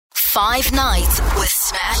5 Nights with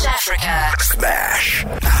Smash Afrika. Smash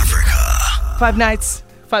Afrika. 5 Nights,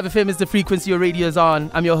 5FM is the frequency your radio is on.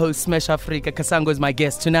 I'm your host, Smash Afrika. Kasango is my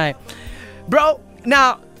guest tonight. Bro,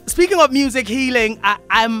 now, speaking of music healing,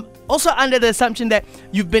 I'm also under the assumption that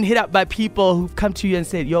you've been hit up by people who've come to you and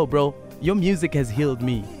said, yo, bro, your music has healed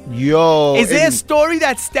me. Yo. Is there a story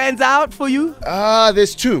that stands out for you?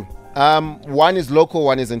 There's two. One is local,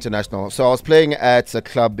 one is international. So I was playing at a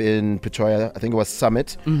club in Pretoria, I think it was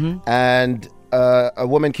Summit, and a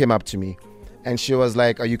woman came up to me and she was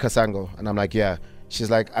like, are you Kasango? And I'm like, yeah. She's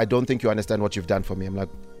like, I don't think you understand what you've done for me. I'm like,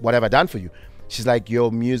 what have I done for you? She's like, your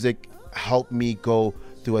music helped me go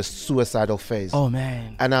through a suicidal phase. Oh,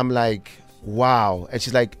 man. And I'm like, wow. And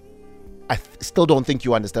she's like, I still don't think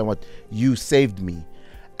you understand what you saved me.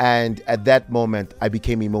 And at that moment, I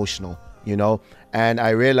became emotional, you know, and I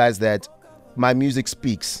realized that my music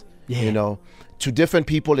speaks, you know, to different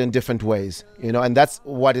people in different ways, you know, and that's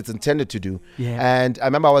what it's intended to do. Yeah. And I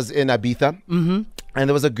remember I was in Ibiza, and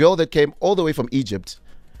there was a girl that came all the way from Egypt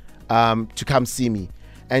to come see me.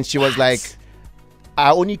 And she was like,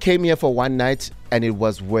 I only came here for one night and it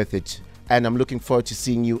was worth it. And I'm looking forward to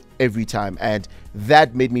seeing you every time. And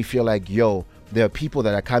that made me feel like, yo, there are people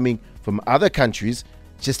that are coming from other countries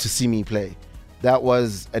just to see me play. That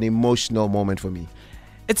was an emotional moment for me.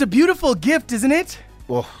 It's a beautiful gift, isn't it?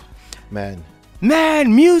 Oh, man.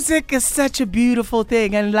 Man, music is such a beautiful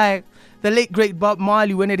thing. And like the late, great Bob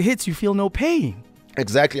Marley, when it hits, you feel no pain.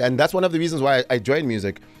 Exactly. And that's one of the reasons why I joined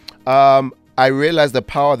music. I realized the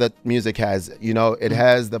power that music has. You know, it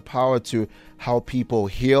has the power to help people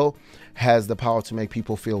heal, has the power to make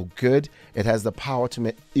people feel good. It has the power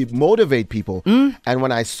to motivate people. And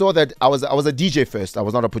when I saw that, I was a DJ first. I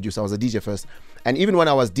was not a producer. I was a DJ first. And even when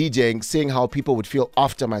I was DJing, seeing how people would feel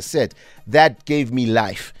after my set, that gave me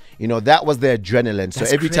life. You know, that was the adrenaline. So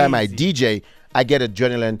every time I DJ, I get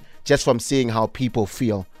adrenaline just from seeing how people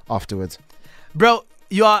feel afterwards. Bro,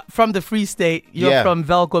 you are from the Free State. You're from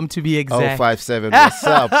Welcome, to be exact. 057, what's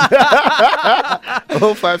up?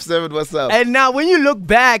 057, what's up? And now when you look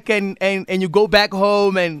back and you go back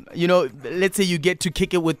home and, you know, let's say you get to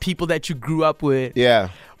kick it with people that you grew up with. Yeah.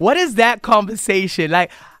 What is that conversation?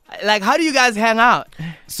 Like how do you guys hang out?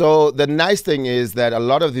 So the nice thing is that a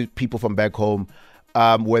lot of the people from back home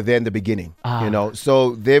were there in the beginning, you know,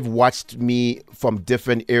 so they've watched me from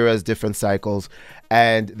different eras, different cycles,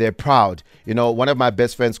 and they're proud. You know, one of my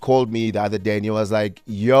best friends called me the other day and he was like,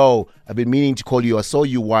 yo, I've been meaning to call you. I saw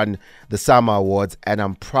you won the Summer Awards and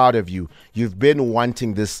I'm proud of you. You've been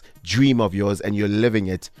wanting this dream of yours and you're living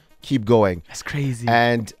it. Keep going. That's crazy.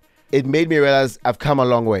 And it made me realize I've come a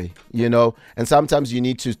long way, you know, and sometimes you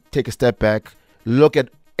need to take a step back, look at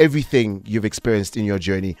everything you've experienced in your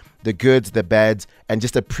journey, the goods, the bads, and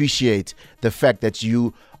just appreciate the fact that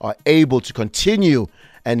you are able to continue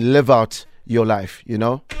and live out your life, you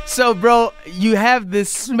know? So, bro, you have this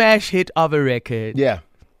smash hit of a record. Yeah.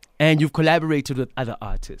 And you've collaborated with other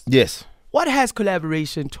artists. Yes. What has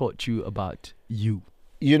collaboration taught you about you?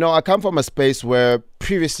 You know, I come from a space where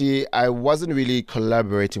previously I wasn't really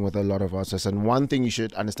collaborating with a lot of artists. And one thing you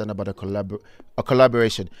should understand about a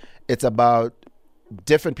collaboration, it's about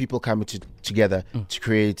different people coming together to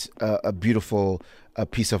create a beautiful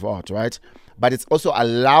piece of art, right? But it's also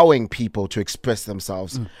allowing people to express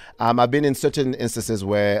themselves. I've been in certain instances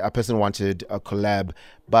where a person wanted a collab,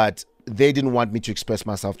 but they didn't want me to express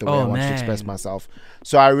myself the way I wanted to express myself.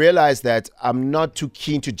 So I realized that I'm not too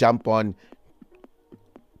keen to jump on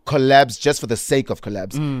collabs just for the sake of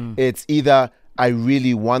collabs. It's either I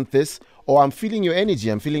really want this, or I'm feeling your energy,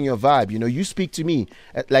 I'm feeling your vibe. You know, you speak to me.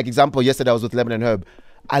 Like example, yesterday I was with Lemon and Herb.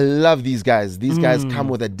 I love these guys. These guys come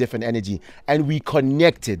with a different energy and we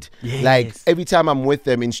connected. Yes. Like every time I'm with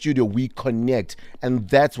them in studio, we connect. And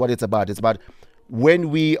that's what it's about. It's about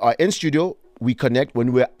when we are in studio, we connect.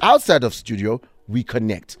 When we're outside of studio, we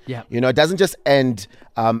connect. Yeah. You know, it doesn't just end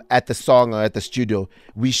at the song or at the studio.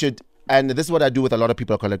 We should, and this is what I do with a lot of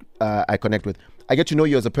people I connect with. I get to know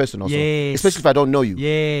you as a person also, especially if I don't know you.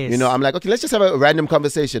 Yes. You know, I'm like, okay, let's just have a random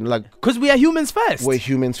conversation. Like, because we are humans first. We're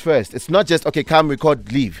humans first. It's not just, okay, come,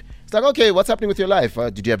 record, leave. It's like, okay, what's happening with your life?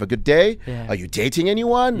 Did you have a good day? Yeah. Are you dating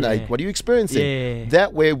anyone? Yeah. Like, what are you experiencing? Yeah.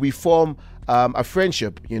 That way we form a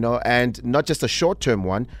friendship, you know, and not just a short-term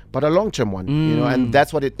one, but a long-term one, you know, and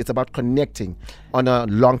that's what it's about, connecting on a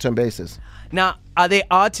long-term basis. Now, are there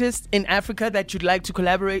artists in Africa that you'd like to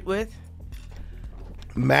collaborate with?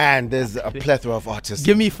 Man, there's a plethora of artists.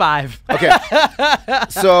 Give me 5. Okay.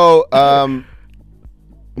 So,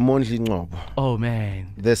 Mondli Ngcobo. Oh,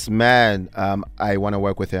 man. This man, I want to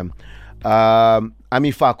work with him.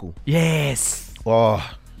 Ami Faku. Yes. Oh,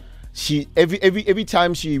 she every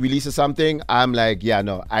time she releases something, I'm like, yeah,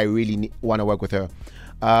 no, I really want to work with her.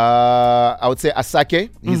 I would say Asake.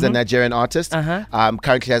 He's a Nigerian artist.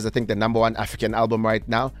 Currently has, I think, the #1 African album right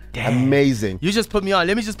now. Damn. Amazing. You just put me on.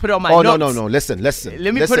 Let me just put it on my notes. No. Listen.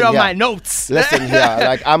 Let me put it on my notes. Listen here.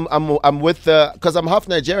 Like I'm with because I'm half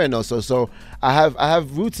Nigerian also, so I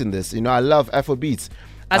have roots in this. You know, I love Afro beats.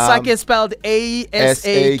 Asake is spelled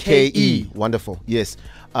Asake. Wonderful. Yes.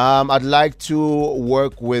 I'd like to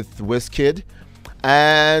work with Wizkid,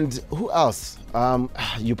 and who else?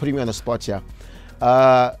 You're putting me on the spot here.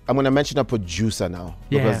 I'm going to mention a producer now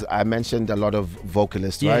because I mentioned a lot of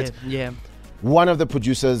vocalists, right? Yeah. One of the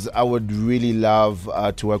producers I would really love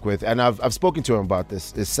to work with, and I've spoken to him about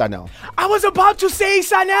this, is Sanel. I was about to say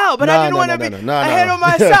Sanel, but I didn't want to be ahead of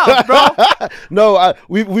myself, bro. No,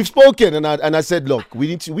 we've spoken, and I said, look, we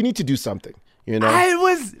need to do something. You know, I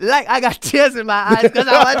was like, I got tears in my eyes because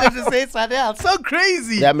I wanted to say Sanel. So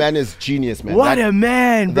crazy. That man is genius, man. What a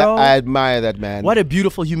man, bro. I admire that man. What a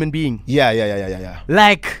beautiful human being. Yeah.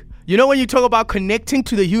 Like, you know, when you talk about connecting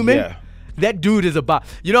to the human, that dude is about,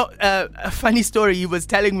 you know, a funny story he was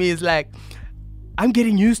telling me is like, I'm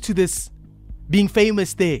getting used to this being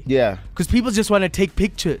famous there. Yeah. Because people just want to take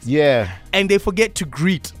pictures. Yeah. And they forget to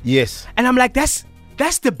greet. Yes. And I'm like, that's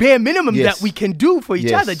the bare minimum that we can do for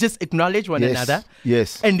each other. Just acknowledge one another.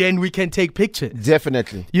 Yes. And then we can take pictures.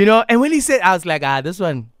 Definitely. You know, and when he said, I was like, this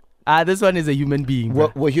one is a human being.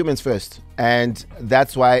 We're humans first. And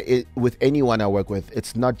that's why with anyone I work with,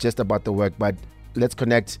 it's not just about the work, but let's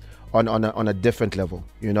connect on a different level,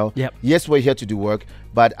 you know? Yep. Yes, we're here to do work,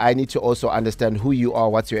 but I need to also understand who you are,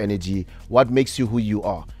 what's your energy, what makes you who you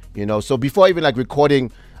are, you know? So before even like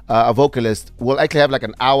recording a vocalist, we'll actually have like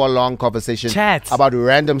an hour-long conversation about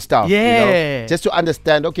random stuff, you know, just to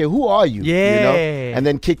understand, okay, who are you, you know, and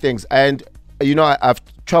then kick things. And you know, I've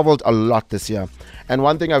traveled a lot this year, and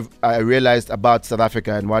one thing I realized about South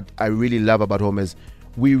Africa and what I really love about home is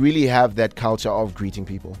we really have that culture of greeting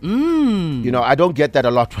people. You know, I don't get that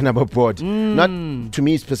a lot when I'm abroad. Not to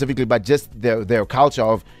me specifically, but just their culture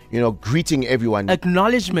of, you know, greeting everyone.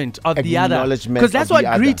 Acknowledgement of the other. Because that's what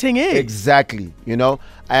greeting is. Exactly, you know.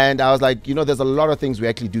 And I was like, you know, there's a lot of things we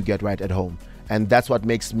actually do get right at home. And that's what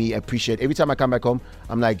makes me appreciate. Every time I come back home,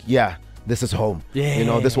 I'm like, yeah, this is home. Yeah. You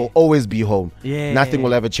know, this will always be home. Yeah. Nothing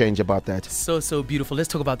will ever change about that. So beautiful. Let's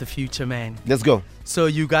talk about the future, man. Let's go. So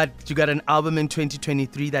you got an album in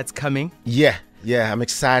 2023 that's coming? Yeah, I'm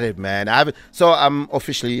excited, man. I'm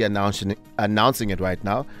officially announcing it right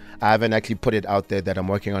now. I haven't actually put it out there that I'm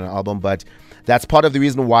working on an album, but that's part of the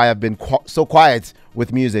reason why I've been so quiet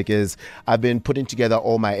with music is I've been putting together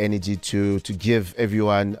all my energy to give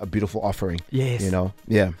everyone a beautiful offering. Yes. You know?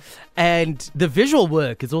 Yeah. And the visual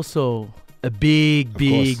work is also a big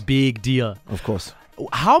deal. Of course.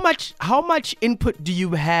 How much input do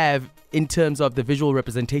you have in terms of the visual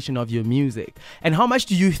representation of your music? And how much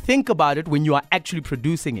do you think about it when you are actually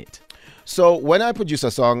producing it? So when I produce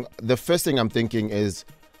a song, the first thing I'm thinking is,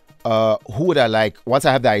 who would I like, once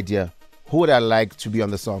I have the idea, who would I like to be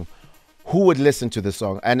on the song? Who would listen to the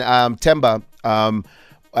song? And Temba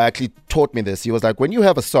actually taught me this. He was like, when you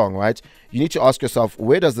have a song, right, you need to ask yourself,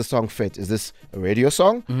 where does the song fit? Is this a radio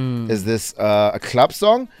song? Is this a club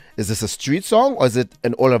song? Is this a street song? Or is it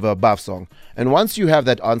an all of the above song? And once you have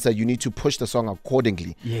that answer, you need to push the song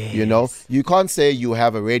accordingly. Yes. You know, you can't say you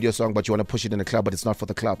have a radio song, but you want to push it in a club, but it's not for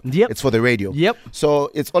the club. Yep. It's for the radio. Yep.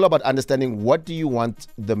 So it's all about understanding what do you want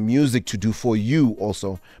the music to do for you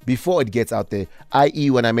also before it gets out there.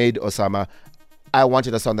 I.e., when I made Osama, I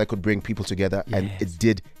wanted a song that could bring people together, and it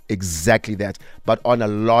did exactly that, but on a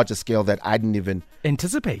larger scale that I didn't even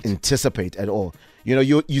anticipate at all. You know,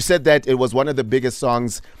 you said that it was one of the biggest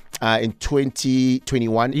songs in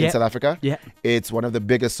 2021 in South Africa. Yeah. It's one of the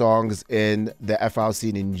biggest songs in the FR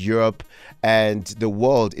scene in Europe and the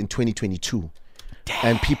world in 2022. Damn.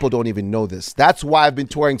 And people don't even know this. That's why I've been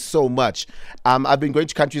touring so much. I've been going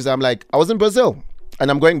to countries. I was in Brazil,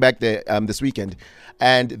 and I'm going back there this weekend,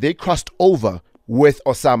 and they crossed over with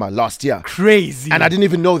Osama last year. Crazy. And I didn't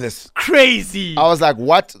even know this. Crazy. I was like,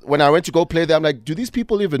 what? When I went to go play there, I'm like, do these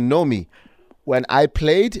people even know me? When I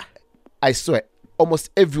played, I swear, almost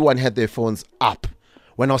everyone had their phones up.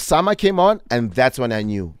 When Osama came on, and that's when I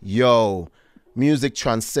knew, music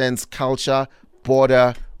transcends culture,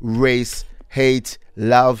 border, race, hate,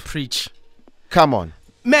 love. Preach. Come on.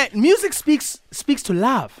 Man, music speaks to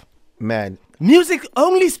love. Man. Music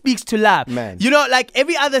only speaks to love. Man. You know, like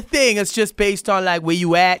every other thing is just based on like where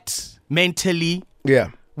you at mentally.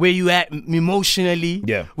 Yeah. Where you at emotionally.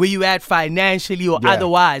 Yeah. Where you at financially or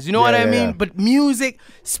otherwise. You know what I mean? Yeah. But music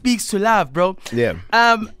speaks to love, bro. Yeah.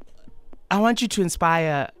 I want you to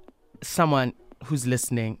inspire someone who's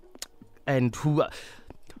listening and who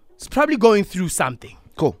is probably going through something.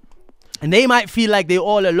 Cool. And they might feel like they're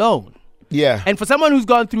all alone. Yeah. And for someone who's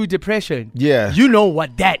gone through depression, Yeah. you know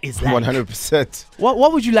what that is like. 100%.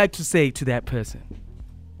 What would you like to say to that person?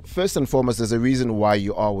 First and foremost, there's a reason why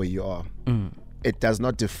you are where you are. It does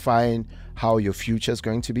not define how your future is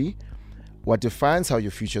going to be. What defines how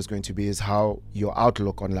your future is going to be is how your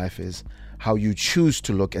outlook on life is, how you choose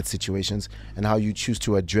to look at situations, and how you choose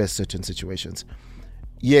to address certain situations.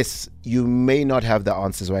 Yes, you may not have the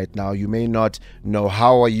answers right now. You may not know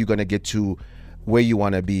how are you going to get to where you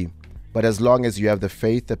want to be. But as long as you have the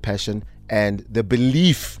faith, the passion, and the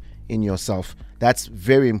belief in yourself, that's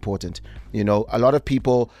very important. You know, a lot of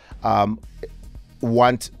people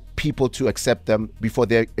want people to accept them before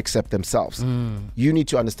they accept themselves. You need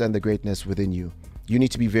to understand the greatness within you. You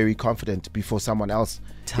need to be very confident before someone else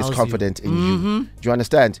is confident in you. Do you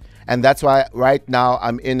understand? And that's why right now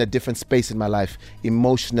I'm in a different space in my life,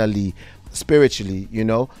 emotionally, spiritually, you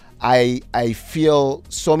know. I feel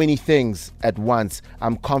so many things at once.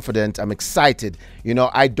 I'm confident, I'm excited. You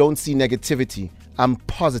know, I don't see negativity. I'm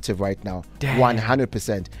positive right now,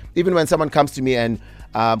 100%. Even when someone comes to me and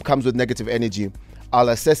comes with negative energy, I'll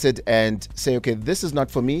assess it and say, okay, this is not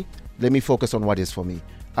for me. Let me focus on what is for me.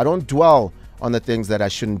 I don't dwell on the things that I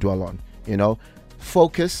shouldn't dwell on, you know.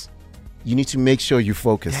 Focus. You need to make sure you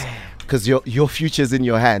focus because your future is in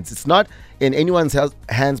your hands. It's not in anyone's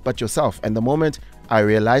hands but yourself. And the moment I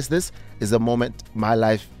realized this is the moment my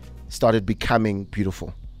life started becoming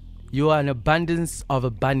beautiful. You are an abundance of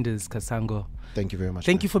abundance, Kasango. Thank you very much.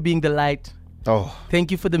 Thank you for being the light. Oh.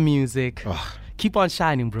 Thank you for the music. Oh. Keep on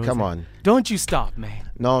shining, bro. Come on. Don't you stop, man.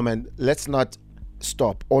 No, man. Let's not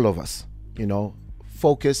stop. All of us, you know.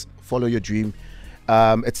 Focus. Follow your dream.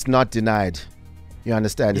 It's not denied. You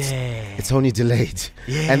understand? It's only delayed.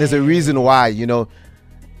 And there's a reason why, you know.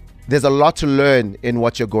 There's a lot to learn in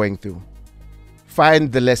what you're going through.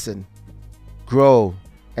 Find the lesson, grow,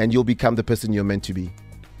 and you'll become the person you're meant to be.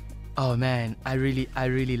 Oh man, I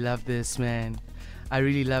really love this, man. I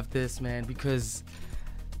really love this, man, because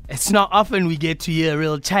it's not often we get to hear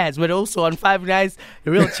real chats, but also on 5 Nights,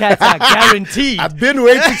 the real chats are guaranteed. I've been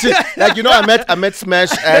waiting to, like, you know, I met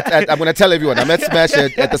Smash at I'm gonna tell everyone, I met Smash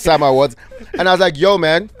at the Summer Awards, and I was like, yo,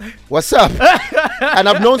 man, what's up? And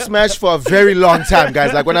I've known Smash for a very long time,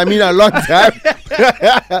 guys. Like, when I mean a long time,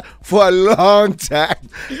 for a long time.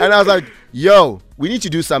 And I was like, yo, we need to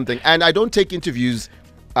do something. And I don't take interviews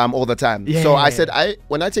all the time. So I said,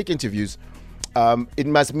 when I take interviews, it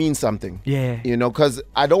must mean something. You know, because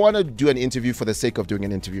I don't want to do an interview for the sake of doing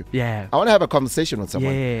an interview. I want to have a conversation with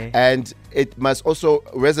someone. And it must also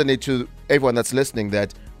resonate to everyone that's listening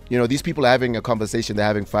that, you know, these people are having a conversation, they're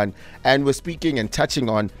having fun, and we're speaking and touching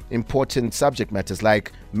on important subject matters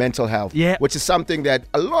like mental health, which is something that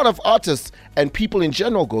a lot of artists and people in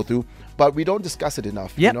general go through, but we don't discuss it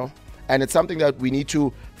enough, you know? And it's something that we need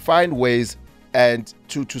to find ways and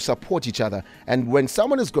to support each other. And when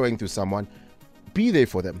someone is going through someone, be there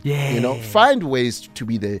for them. You know, find ways to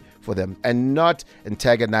be there for them and not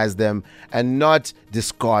antagonize them and not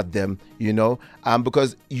discard them, you know,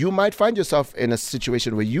 because you might find yourself in a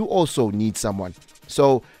situation where you also need someone.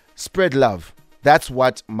 So spread love. That's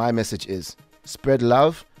what my message is. Spread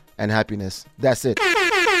love and happiness. That's it.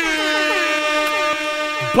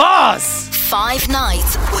 Boss! 5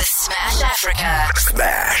 Nights with Smash Afrika.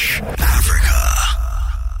 Smash Afrika.